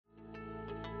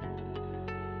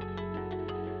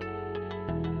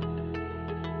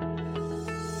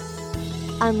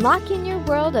Unlocking Your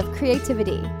World of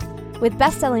Creativity with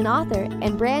best-selling author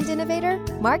and brand innovator,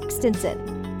 Mark Stinson.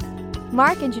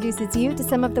 Mark introduces you to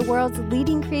some of the world's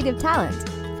leading creative talent,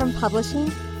 from publishing,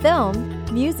 film,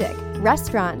 music,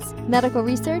 restaurants, medical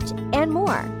research, and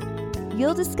more.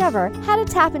 You'll discover how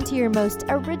to tap into your most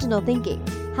original thinking,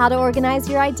 how to organize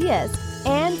your ideas,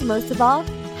 and most of all,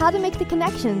 how to make the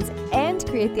connections and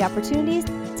create the opportunities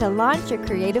to launch your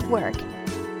creative work.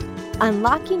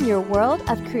 Unlocking Your World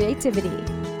of Creativity.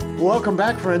 Welcome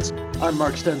back, friends. I'm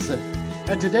Mark Stinson,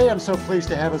 and today I'm so pleased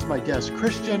to have as my guest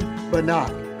Christian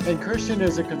Banach. And Christian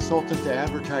is a consultant to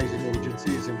advertising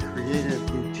agencies and creative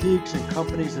boutiques and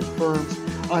companies and firms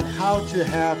on how to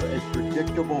have a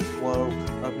predictable flow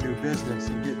of new business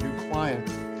and get new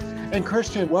clients. And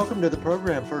Christian, welcome to the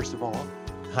program, first of all.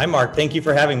 Hi, Mark. Thank you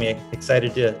for having me.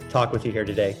 Excited to talk with you here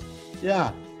today.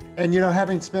 Yeah. And,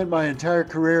 having spent my entire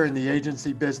career in the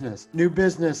agency business, new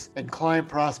business and client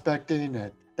prospecting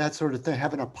and that sort of thing,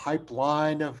 having a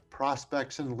pipeline of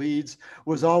prospects and leads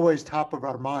was always top of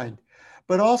our mind.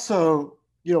 But also,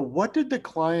 what did the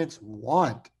clients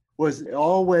want was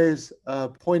always a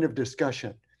point of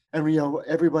discussion. And,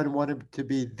 everybody wanted to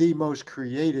be the most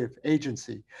creative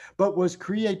agency. But was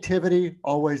creativity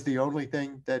always the only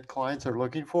thing that clients are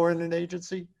looking for in an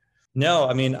agency? No,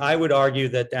 I would argue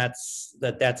that's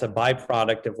a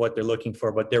byproduct of what they're looking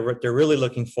for. What they're really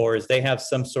looking for is they have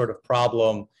some sort of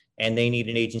problem and they need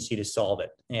an agency to solve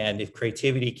it. And if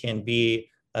creativity can be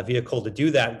a vehicle to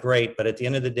do that, great. But at the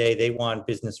end of the day, they want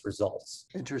business results.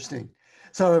 Interesting.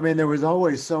 So, there was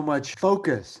always so much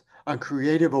focus on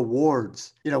creative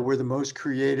awards. We're the most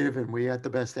creative and we had the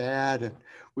best ad and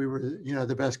we were,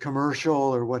 the best commercial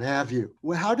or what have you.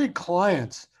 Well, how did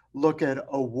clients look at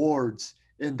awards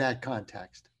in that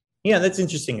context? Yeah, that's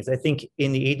interesting. I think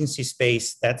in the agency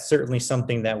space, that's certainly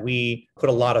something that we put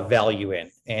a lot of value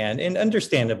in, and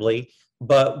understandably.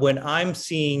 But when I'm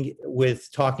seeing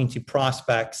with talking to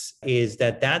prospects is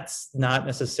that's not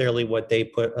necessarily what they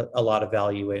put a lot of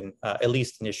value in, at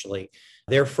least initially.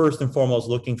 They're first and foremost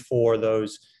looking for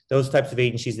those types of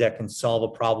agencies that can solve a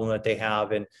problem that they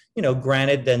have. And,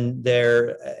 granted, then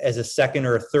they're as a second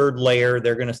or a third layer,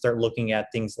 they're going to start looking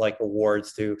at things like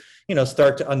awards to,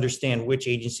 start to understand which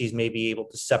agencies may be able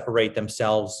to separate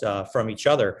themselves from each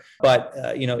other. But,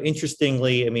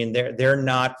 interestingly, they're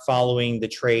not following the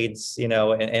trades,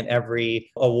 and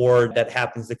every award that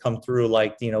happens to come through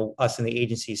like, us in the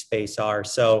agency space are.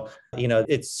 So,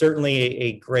 it's certainly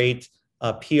a great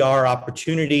PR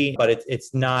opportunity, but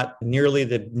it's not nearly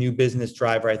the new business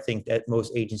driver, I think, that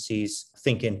most agencies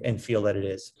think and feel that it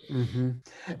is. Mm-hmm.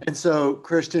 And so,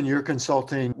 Christian, you're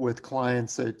consulting with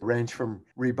clients that range from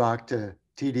Reebok to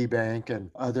TD Bank and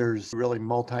others, really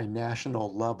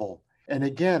multinational level. And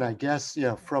again, I guess,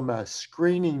 from a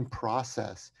screening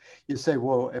process, you say,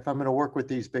 well, if I'm going to work with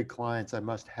these big clients, I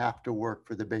must have to work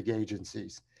for the big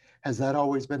agencies. Has that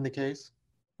always been the case?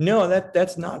 No,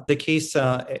 that's not the case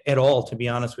at all, to be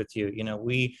honest with you.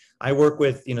 I work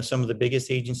with, some of the biggest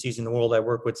agencies in the world. I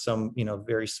work with some,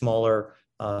 very smaller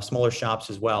shops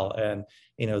as well. And,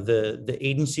 the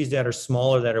agencies that are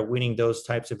smaller, that are winning those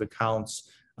types of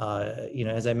accounts,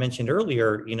 as I mentioned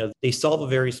earlier, they solve a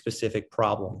very specific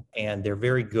problem and they're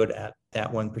very good at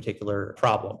that one particular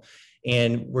problem.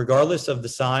 And regardless of the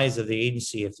size of the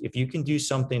agency, if you can do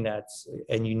something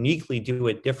and uniquely do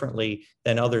it differently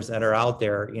than others that are out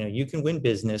there, you can win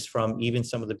business from even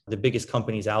some of the biggest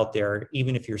companies out there,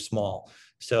 even if you're small.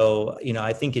 So,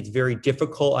 I think it's very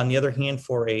difficult, on the other hand,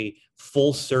 for a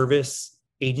full service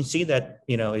agency that,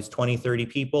 is 20, 30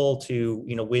 people to,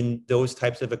 win those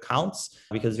types of accounts,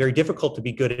 because it's very difficult to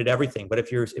be good at everything. But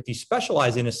if you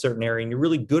specialize in a certain area and you're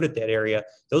really good at that area,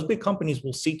 those big companies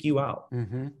will seek you out.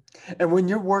 Mm-hmm. And when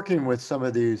you're working with some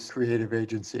of these creative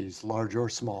agencies, large or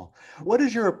small, what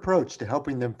is your approach to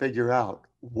helping them figure out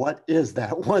what is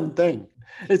that one thing?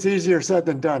 It's easier said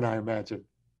than done, I imagine.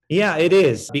 Yeah, it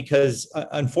is, because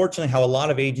unfortunately, how a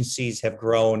lot of agencies have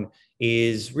grown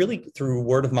is really through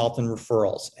word of mouth and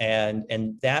referrals. And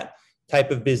that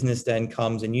type of business then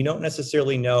comes and you don't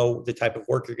necessarily know the type of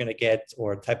work you're going to get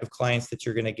or the type of clients that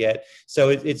you're going to get. So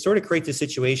it sort of creates a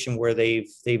situation where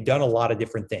they've done a lot of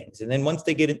different things. And then once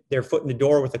they get their foot in the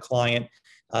door with a client,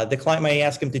 the client might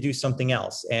ask them to do something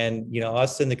else. And,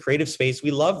 us in the creative space,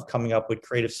 we love coming up with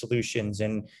creative solutions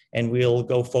and we'll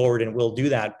go forward and we'll do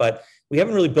that. But we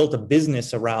haven't really built a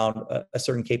business around a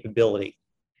certain capability.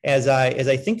 As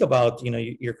I think about,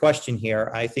 your question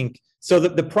here, I think, so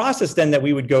the process then that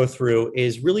we would go through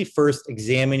is really first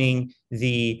examining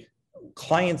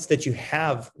clients that you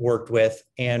have worked with,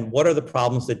 and what are the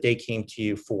problems that they came to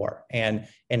you for, and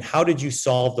how did you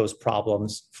solve those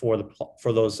problems for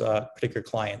those particular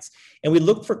clients. And we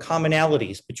look for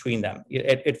commonalities between them.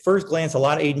 At first glance, a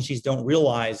lot of agencies don't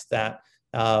realize that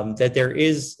that there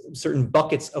is certain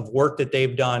buckets of work that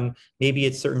they've done. Maybe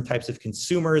it's certain types of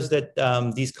consumers that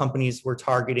these companies were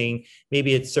targeting.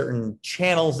 Maybe it's certain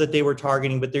channels that they were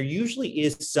targeting, but there usually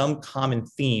is some common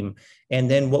theme. And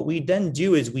then what we then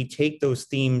do is we take those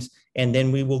themes and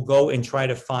then we will go and try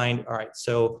to find, all right,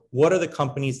 so what are the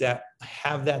companies that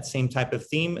have that same type of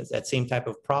theme, that same type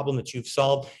of problem that you've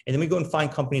solved? And then we go and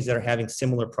find companies that are having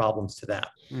similar problems to that.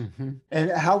 Mm-hmm.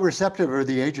 And how receptive are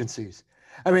the agencies?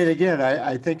 I mean, again,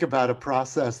 I think about a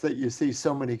process that you see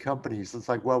so many companies. It's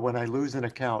like, well, when I lose an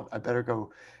account, I better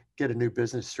go get a new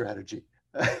business strategy.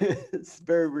 It's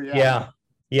very reactive.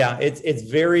 Yeah, it's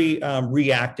very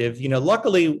reactive.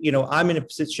 Luckily, I'm in a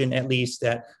position at least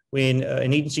that when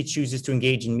an agency chooses to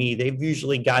engage in me, they've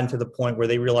usually gotten to the point where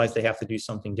they realize they have to do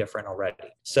something different already.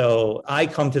 So I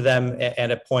come to them at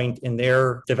a point in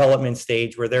their development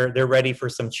stage where they're ready for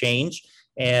some change.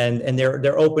 And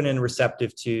they're open and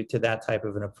receptive to that type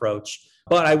of an approach.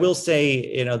 But I will say,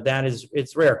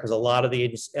 it's rare, because a lot of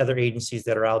the other agencies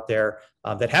that are out there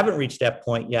that haven't reached that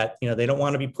point yet, they don't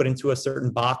want to be put into a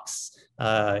certain box.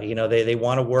 They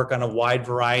want to work on a wide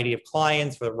variety of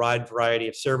clients for a wide variety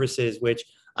of services, which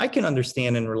I can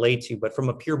understand and relate to. But from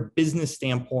a pure business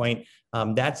standpoint,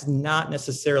 that's not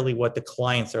necessarily what the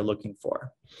clients are looking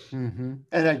for. Mm-hmm.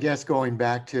 And I guess going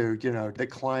back to, the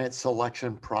client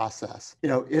selection process,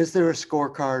 is there a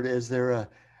scorecard? Is there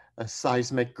a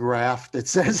seismic graph that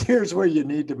says here's where you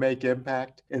need to make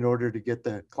impact in order to get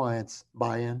the client's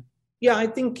buy-in? Yeah, I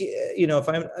think, if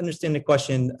I understand the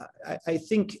question, I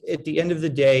think at the end of the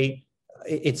day,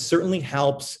 it certainly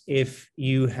helps if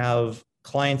you have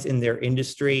clients in their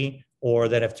industry or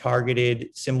that have targeted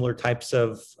similar types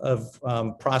of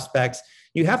prospects.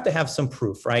 You have to have some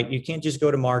proof, right? You can't just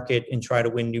go to market and try to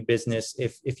win new business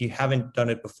if you haven't done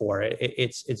it before.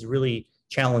 It's really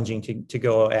challenging to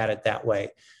go at it that way.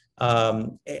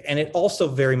 And it also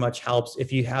very much helps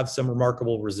if you have some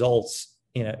remarkable results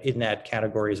in that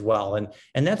category as well.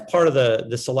 And that's part of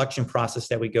the selection process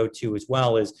that we go to as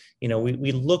well is,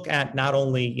 we look at not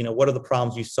only, what are the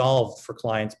problems you solved for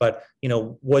clients, but,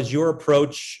 was your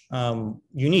approach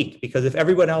unique? Because if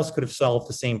everyone else could have solved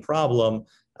the same problem,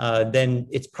 then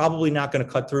it's probably not going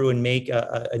to cut through and make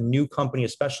a new company,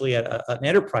 especially an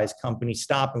enterprise company,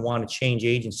 stop and want to change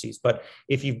agencies. But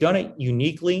if you've done it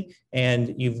uniquely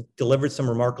and you've delivered some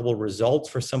remarkable results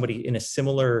for somebody in a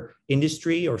similar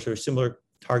industry or sort of similar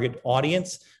target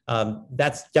audience,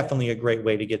 that's definitely a great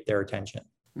way to get their attention.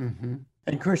 Mm-hmm.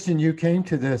 And Christian, you came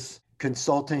to this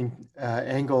consulting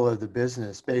angle of the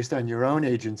business based on your own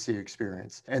agency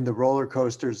experience and the roller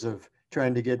coasters of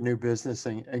trying to get new business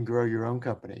and grow your own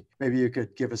company. Maybe you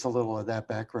could give us a little of that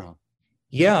background.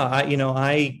 Yeah,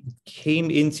 I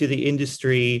came into the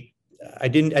industry. I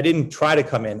didn't try to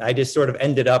come in. I just sort of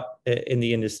ended up in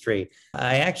the industry.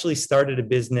 I actually started a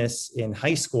business in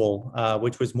high school,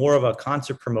 which was more of a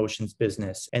concert promotions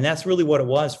business. And that's really what it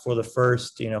was for the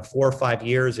first, 4 or 5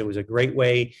 years. It was a great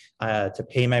way to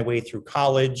pay my way through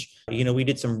college. We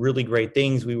did some really great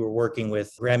things. We were working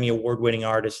with Grammy award-winning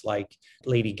artists like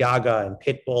Lady Gaga and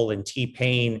Pitbull and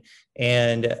T-Pain.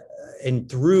 And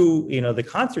through, the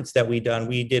concerts that we done,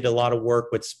 we did a lot of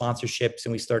work with sponsorships,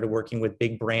 and we started working with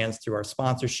big brands through our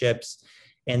sponsorships.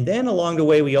 And then along the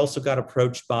way, we also got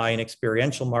approached by an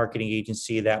experiential marketing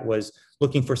agency that was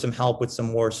looking for some help with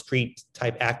some more street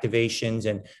type activations.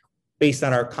 And based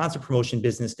on our concert promotion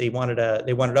business, they wanted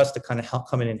us to kind of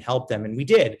come in and help them. And we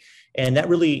did. And that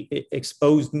really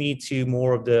exposed me to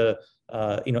more of the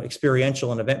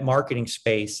experiential and event marketing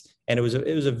space. And it was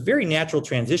a very natural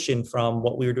transition from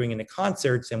what we were doing in the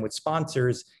concerts and with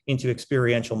sponsors into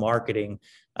experiential marketing.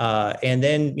 And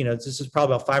then, this is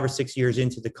probably about 5 or 6 years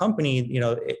into the company,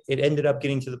 it ended up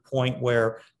getting to the point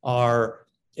where our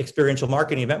experiential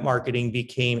marketing, event marketing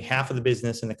became half of the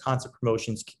business and the concert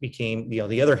promotions became,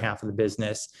 the other half of the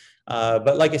business.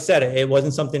 But like I said, it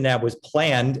wasn't something that was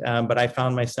planned, but I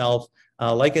found myself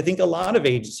like I think a lot of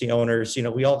agency owners,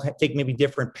 we all take maybe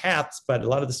different paths, but a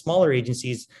lot of the smaller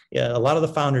agencies, a lot of the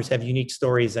founders have unique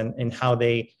stories and how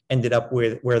they ended up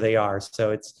where they are.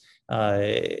 So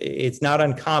it's not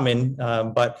uncommon,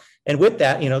 and with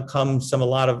that, comes a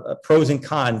lot of pros and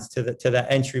cons to that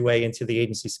entryway into the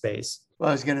agency space. Well,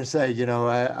 I was going to say,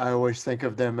 I always think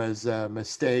of them as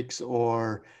mistakes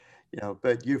or,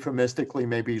 but euphemistically,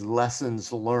 maybe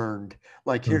lessons learned.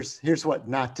 Like here's what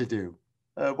not to do.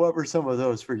 What were some of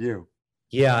those for you?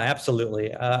 Yeah,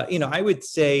 absolutely. I would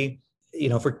say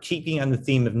for keeping on the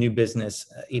theme of new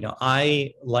business,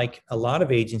 I, like a lot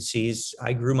of agencies,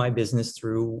 I grew my business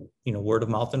through, word of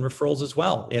mouth and referrals as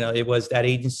well. It was that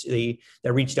agency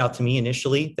that reached out to me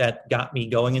initially that got me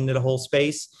going into the whole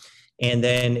space. And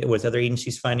then it was other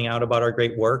agencies finding out about our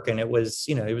great work. And it was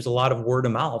a lot of word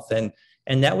of mouth,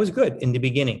 and that was good in the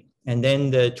beginning. And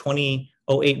then the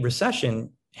 2008 recession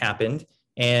happened,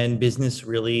 and business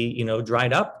really,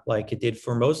 dried up like it did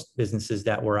for most businesses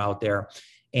that were out there.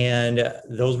 And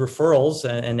those referrals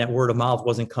and that word of mouth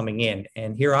wasn't coming in.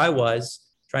 And here I was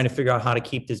trying to figure out how to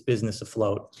keep this business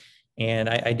afloat. And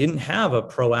I didn't have a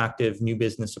proactive new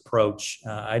business approach.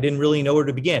 I didn't really know where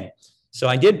to begin. So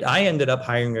I ended up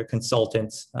hiring a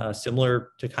consultant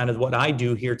similar to kind of what I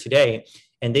do here today.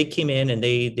 And they came in and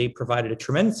they provided a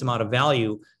tremendous amount of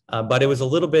value, but it was a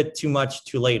little bit too much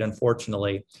too late,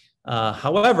 unfortunately.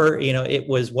 However, it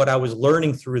was what I was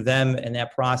learning through them and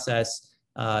that process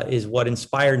is what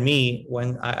inspired me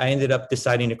when I ended up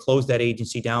deciding to close that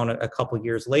agency down a couple of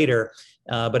years later.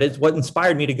 But it's what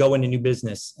inspired me to go into new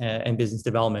business and business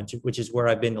development, which is where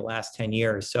I've been the last 10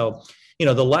 years. So,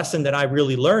 the lesson that I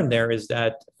really learned there is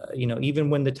that,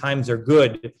 even when the times are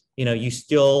good, you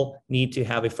still need to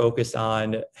have a focus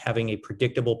on having a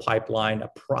predictable pipeline,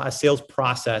 a sales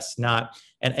process,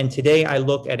 and today I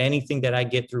look at anything that I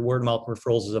get through word of mouth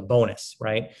referrals as a bonus,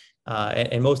 right?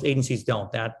 And most agencies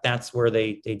don't. That's where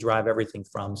they drive everything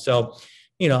from. So,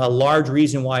 a large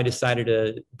reason why I decided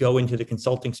to go into the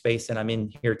consulting space and I'm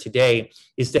in here today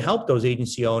is to help those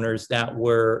agency owners that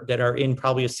are in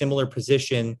probably a similar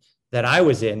position that I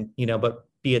was in, but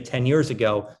be it 10 years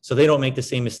ago, so they don't make the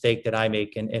same mistake that I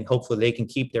make, and hopefully they can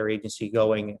keep their agency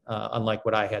going, unlike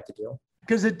what I had to do.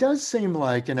 Because it does seem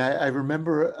like, and I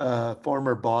remember a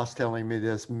former boss telling me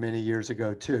this many years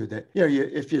ago too, that,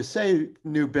 if you say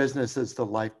new business is the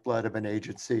lifeblood of an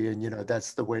agency and,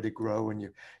 that's the way to grow, and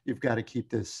you've got to keep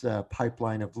this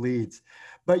pipeline of leads,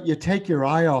 but you take your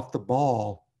eye off the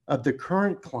ball of the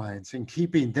current clients and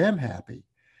keeping them happy,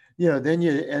 then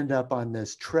you end up on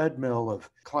this treadmill of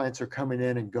clients are coming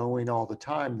in and going all the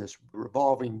time, this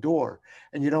revolving door,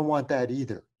 and you don't want that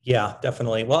either. Yeah,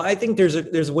 definitely. Well, I think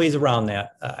there's ways around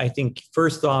that. I think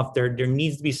first off, there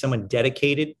needs to be someone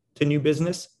dedicated to new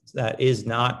business that is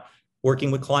not working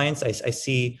with clients. I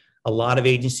see a lot of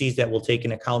agencies that will take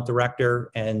an account director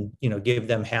and give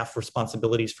them half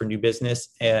responsibilities for new business,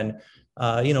 and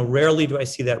rarely do I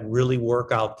see that really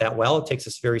work out that well. It takes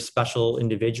a very special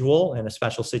individual and a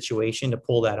special situation to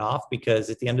pull that off, because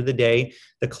at the end of the day,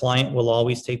 the client will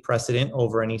always take precedent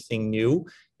over anything new.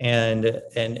 And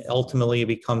ultimately it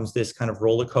becomes this kind of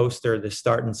roller coaster, the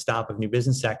start and stop of new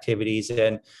business activities.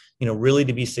 And, really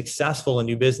to be successful in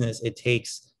new business, it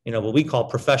takes, what we call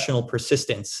professional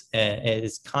persistence, and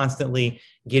it's constantly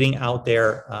getting out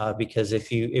there, because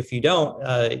if you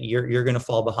don't, you're going to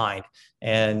fall behind.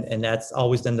 And that's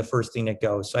always then the first thing that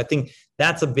goes. So I think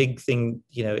that's a big thing,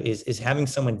 is having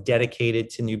someone dedicated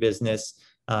to new business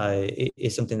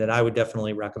is something that I would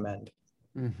definitely recommend.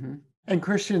 Mm-hmm. And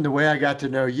Christian, the way I got to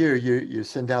know you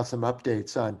send out some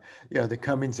updates on, the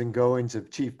comings and goings of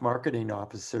chief marketing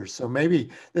officers. So maybe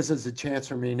this is a chance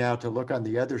for me now to look on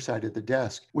the other side of the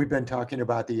desk. We've been talking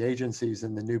about the agencies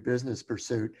and the new business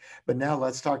pursuit, but now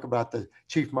let's talk about the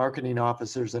chief marketing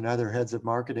officers and other heads of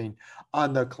marketing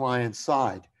on the client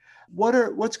side.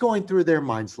 What's going through their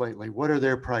minds lately? What are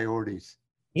their priorities?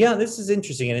 Yeah, this is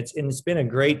interesting. And it's been a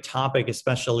great topic,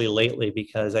 especially lately,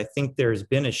 because I think there's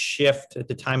been a shift at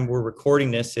the time we're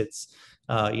recording this. It's,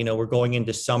 we're going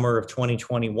into summer of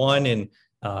 2021, and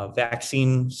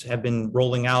vaccines have been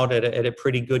rolling out at a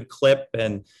pretty good clip,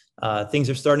 and things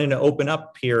are starting to open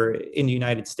up here in the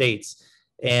United States.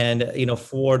 And,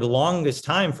 for the longest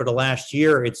time, for the last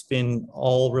year, it's been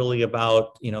all really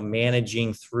about,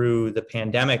 managing through the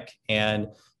pandemic, and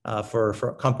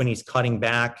for companies cutting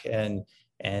back, and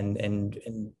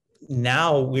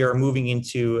now we are moving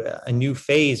into a new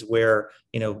phase where,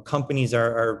 companies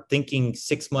are thinking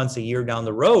 6 months, a year down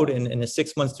the road, and in the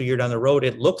 6 months to a year down the road,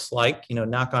 it looks like,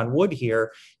 knock on wood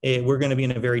here, we're going to be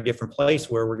in a very different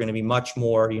place where we're going to be much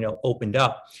more, opened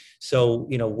up. So,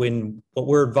 what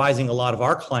we're advising a lot of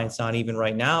our clients on even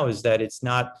right now is that it's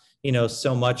not,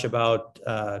 so much about,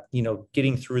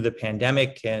 getting through the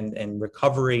pandemic and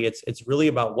recovery. It's really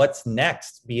about what's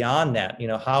next beyond that.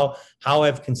 How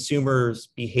have consumers'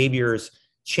 behaviors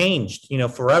changed,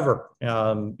 forever,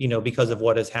 because of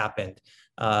what has happened.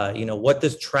 What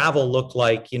does travel look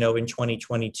like, in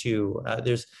 2022?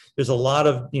 There's a lot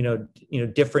of,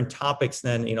 different topics.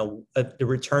 Then, the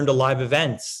return to live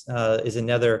events is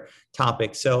another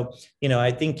topic. So, I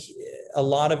think a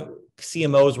lot of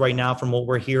CMOs right now, from what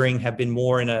we're hearing, have been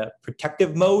more in a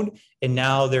protective mode, and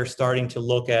now they're starting to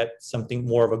look at something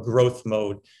more of a growth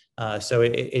mode. So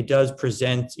it does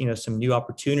present, some new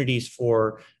opportunities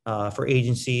for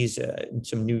agencies,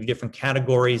 some new different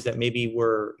categories that maybe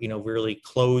were, really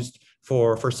closed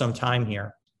for some time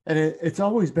here. And it's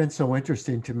always been so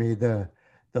interesting to me, the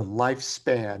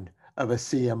lifespan of a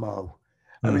CMO.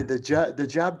 I mean, the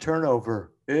job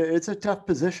turnover, it's a tough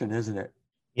position, isn't it?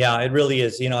 Yeah, it really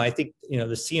is. I think, the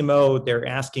CMO, they're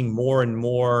asking more and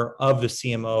more of the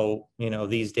CMO,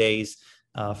 these days,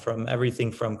 from everything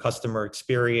from customer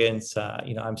experience.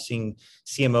 I'm seeing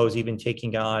CMOs even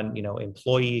taking on,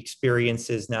 employee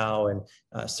experiences now, and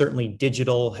certainly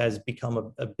digital has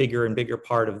become a bigger and bigger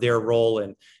part of their role,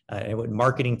 and with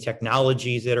marketing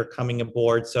technologies that are coming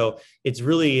aboard. So it's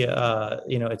really,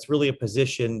 it's really a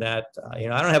position that, I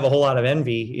don't have a whole lot of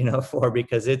envy, for,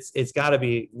 because it's got to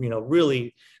be,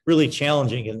 really, really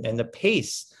challenging, and the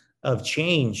pace of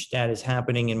change that is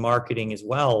happening in marketing as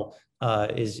well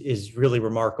is really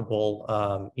remarkable.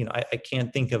 I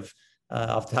can't think of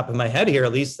off the top of my head here,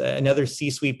 at least, another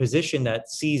C-suite position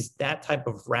that sees that type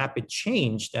of rapid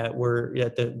change that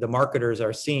the marketers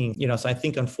are seeing. So I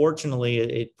think, unfortunately,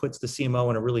 it puts the CMO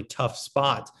in a really tough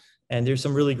spot. And there's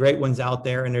some really great ones out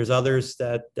there, and there's others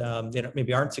that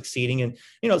maybe aren't succeeding. And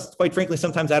quite frankly,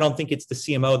 sometimes I don't think it's the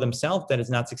CMO themselves that is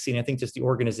not succeeding. I think just the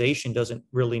organization doesn't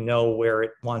really know where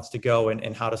it wants to go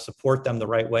and how to support them the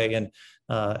right way. And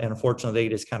unfortunately, they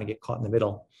just kind of get caught in the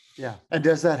middle. Yeah. And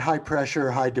does that high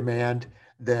pressure, high demand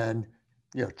then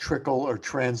trickle or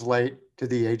translate to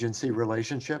the agency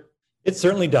relationship? It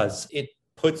certainly does. It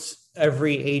puts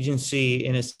every agency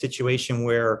in a situation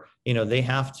where they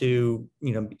have to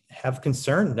have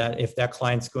concern that if that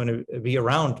client's going to be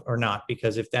around or not,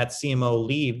 because if that CMO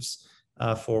leaves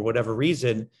for whatever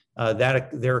reason, that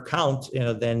their account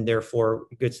then therefore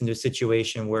gets into a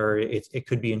situation where it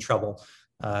could be in trouble.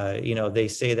 They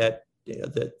say that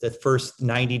the first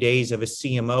 90 days of a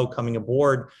CMO coming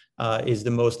aboard is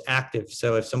the most active.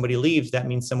 So if somebody leaves, that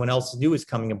means someone else new is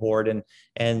coming aboard, and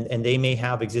they may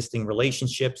have existing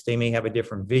relationships. They may have a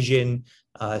different vision.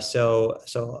 So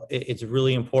it's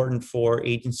really important for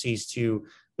agencies to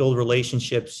build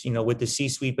relationships, with the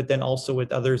C-suite, but then also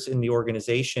with others in the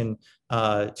organization,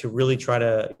 to really try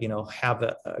to, have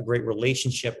a great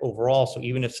relationship overall. So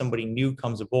even if somebody new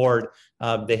comes aboard,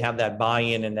 they have that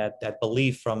buy-in and that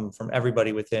belief from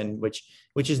everybody within,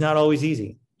 which is not always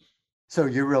easy. So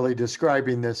you're really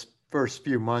describing this first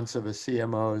few months of a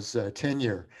CMO's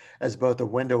tenure as both a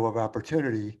window of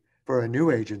opportunity for a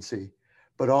new agency,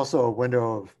 but also a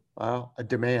window of a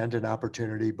demand and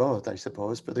opportunity, both, I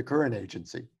suppose, for the current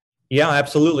agency. Yeah,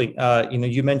 absolutely.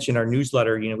 You mentioned our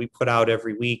newsletter. We put out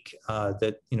every week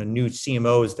that new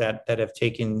CMOs that have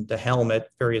taken the helm at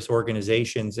various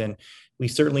organizations, and we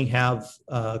certainly have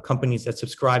companies that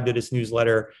subscribe to this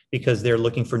newsletter because they're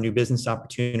looking for new business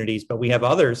opportunities. But we have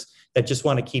others that just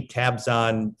want to keep tabs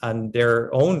on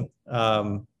their own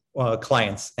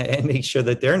clients and make sure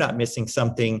that they're not missing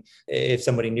something if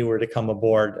somebody new were to come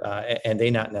aboard and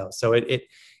they not know. So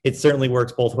it certainly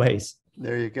works both ways.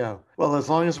 There you go. Well, as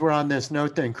long as we're on this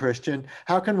note then, Christian,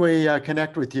 how can we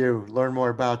connect with you, learn more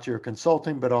about your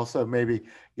consulting, but also maybe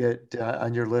get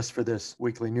on your list for this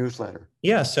weekly newsletter?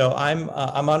 Yeah, so I'm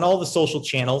on all the social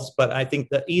channels, but I think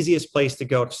the easiest place to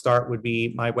go to start would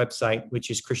be my website, which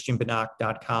is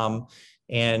christianbanach.com.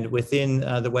 And within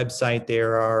the website,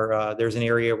 there's an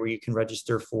area where you can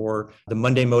register for the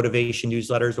Monday Motivation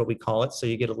newsletter, is what we call it. So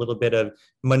you get a little bit of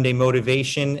Monday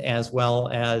motivation, as well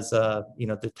as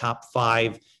the top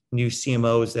 5 new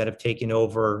CMOs that have taken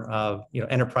over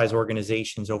enterprise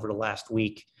organizations over the last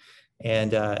week.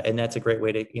 And that's a great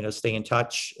way to stay in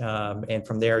touch. And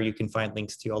from there, you can find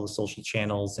links to all the social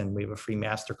channels, and we have a free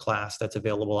masterclass that's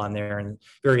available on there, and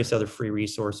various other free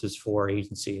resources for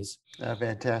agencies.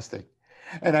 Fantastic.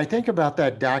 And I think about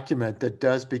that document that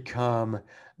does become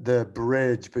the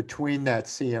bridge between that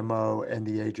CMO and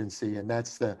the agency, and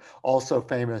that's the also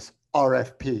famous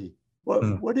RFP.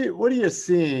 What are you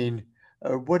seeing,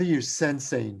 or what are you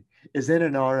sensing is in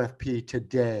an RFP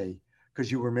today?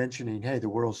 Because you were mentioning, hey, the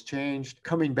world's changed.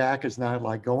 Coming back is not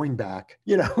like going back.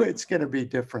 It's going to be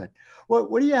different.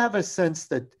 What do you have a sense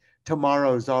that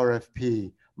tomorrow's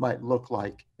RFP might look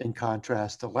like in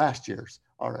contrast to last year's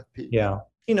RFP? Yeah.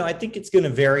 I think it's going to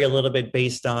vary a little bit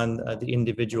based on the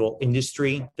individual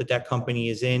industry that company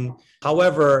is in.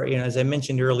 However, as I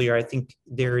mentioned earlier, I think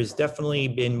there has definitely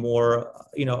been more,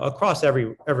 across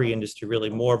every industry, really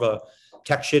more of a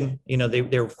protection.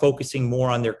 They're focusing more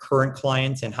on their current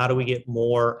clients and how do we get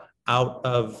more out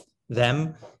of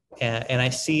them And I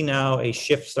see now a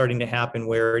shift starting to happen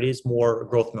where it is more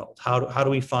growth mode. How do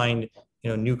we find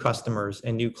new customers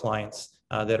and new clients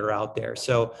that are out there?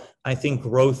 So I think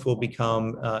growth will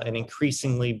become an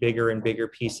increasingly bigger and bigger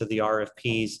piece of the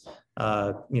RFPs,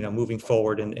 moving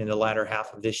forward in the latter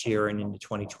half of this year and into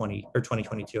 2020 or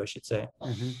 2022, I should say.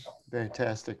 Mm-hmm.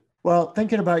 Fantastic. Well,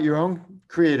 thinking about your own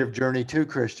creative journey too,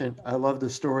 Christian, I love the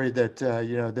story that,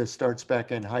 this starts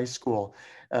back in high school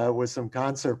with some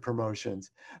concert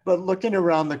promotions. But looking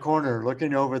around the corner,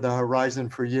 looking over the horizon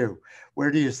for you, where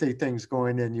do you see things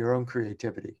going in your own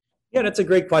creativity? Yeah, that's a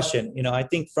great question. I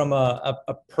think from a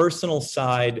personal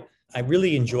side, I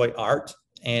really enjoy art.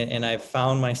 And I've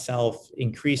found myself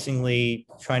increasingly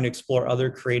trying to explore other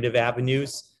creative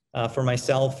avenues for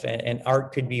myself. And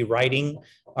art could be writing,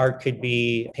 art could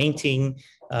be painting.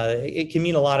 It can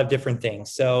mean a lot of different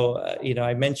things. So,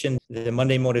 I mentioned the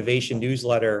Monday Motivation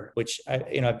newsletter, which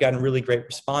I've gotten really great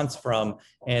response from.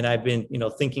 And I've been,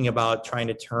 thinking about trying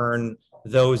to turn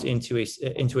those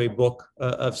into a book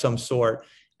of some sort.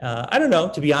 I don't know,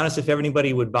 to be honest, if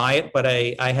anybody would buy it, but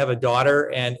I have a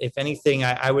daughter, and if anything,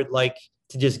 I would like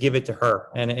to just give it to her.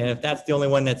 And if that's the only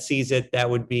one that sees it, that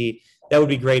would be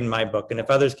great in my book. And if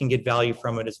others can get value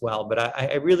from it as well. But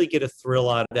I really get a thrill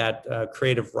out of that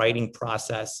creative writing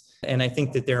process. And I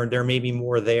think that there may be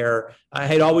more there. I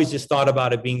had always just thought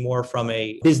about it being more from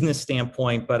a business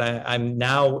standpoint, but I'm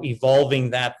now evolving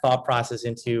that thought process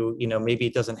into, maybe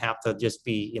it doesn't have to just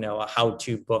be, a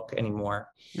how-to book anymore.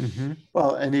 Mm-hmm.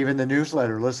 Well, and even the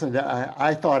newsletter, listen,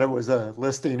 I thought it was a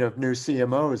listing of new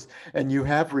CMOs, and you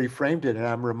have reframed it, and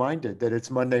I'm reminded that it's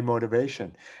Monday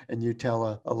Motivation, and you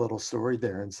tell a little story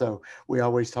there. And so we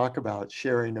always talk about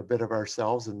sharing a bit of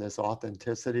ourselves in this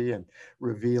authenticity and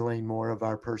revealing more of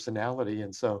our personality.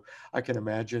 And so I can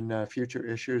imagine future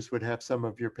issues would have some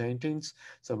of your paintings,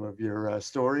 some of your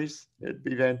stories. It'd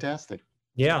be fantastic.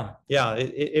 Yeah,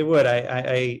 it would.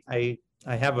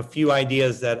 I have a few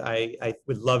ideas that I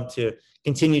would love to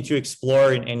continue to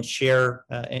explore and share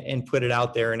and put it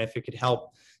out there. And if it could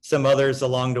help some others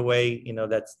along the way,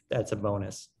 that's a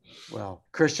bonus. Well,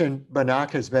 Christian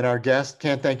Banach has been our guest.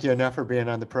 Can't thank you enough for being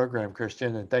on the program,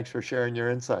 Christian, and thanks for sharing your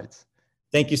insights.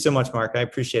 Thank you so much, Mark. I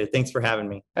appreciate it. Thanks for having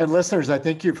me. And listeners, I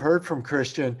think you've heard from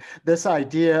Christian this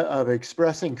idea of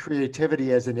expressing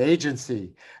creativity as an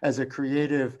agency, as a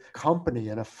creative company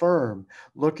and a firm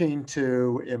looking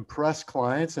to impress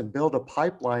clients and build a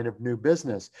pipeline of new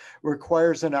business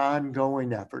requires an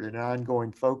ongoing effort, an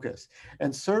ongoing focus.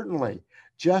 And certainly,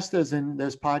 just as in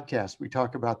this podcast, we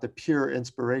talk about the pure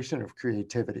inspiration of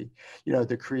creativity.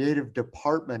 The creative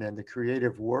department and the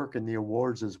creative work and the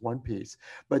awards is one piece,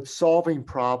 but solving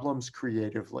problems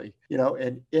creatively,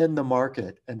 and in the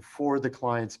market and for the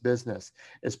client's business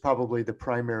is probably the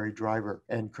primary driver.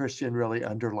 And Christian really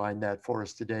underlined that for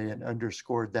us today and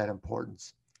underscored that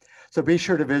importance. So be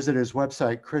sure to visit his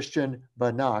website,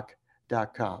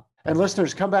 christianbanach.com. And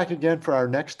listeners, come back again for our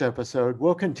next episode.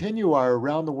 We'll continue our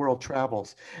around the world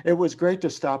travels. It was great to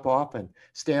stop off and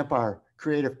stamp our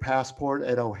creative passport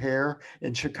at O'Hare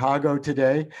in Chicago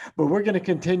today, but we're going to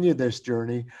continue this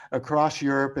journey across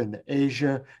Europe and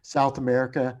Asia, South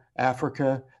America,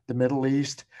 Africa, the Middle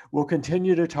East. We'll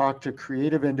continue to talk to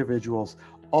creative individuals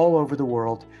all over the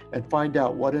world and find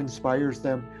out what inspires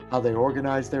them, how they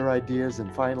organize their ideas,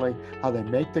 and finally, how they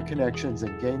make the connections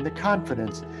and gain the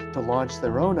confidence to launch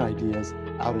their own ideas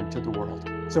out into the world.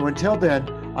 So until then,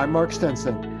 I'm Mark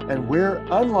Stinson, and we're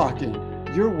unlocking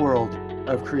your world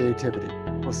of creativity.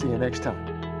 We'll see you next time.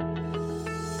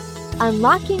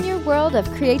 Unlocking Your World of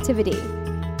Creativity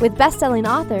with best-selling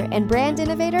author and brand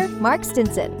innovator Mark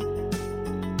Stinson.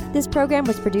 This program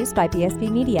was produced by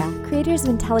BSB Media, creators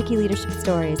of IntelliKey Leadership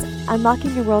Stories,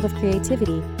 Unlocking Your World of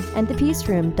Creativity, and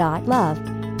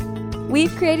thepeaceroom.love.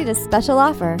 We've created a special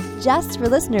offer just for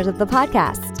listeners of the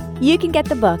podcast. You can get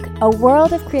the book, A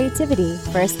World of Creativity,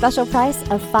 for a special price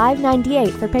of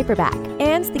 $5.98 for paperback,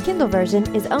 and the Kindle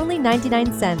version is only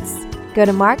 99 cents. Go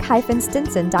to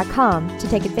mark-stinson.com to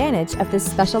take advantage of this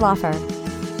special offer.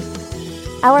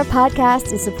 Our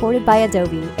podcast is supported by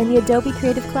Adobe and the Adobe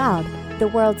Creative Cloud, the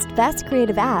world's best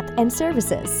creative app and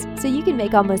services, so you can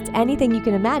make almost anything you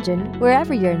can imagine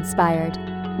wherever you're inspired.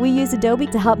 We use Adobe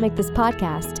to help make this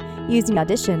podcast, using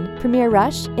Audition, Premiere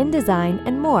Rush, InDesign,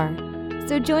 and more.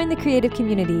 So join the creative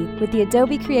community with the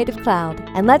Adobe Creative Cloud,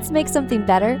 and let's make something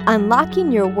better,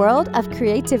 unlocking your world of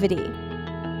creativity.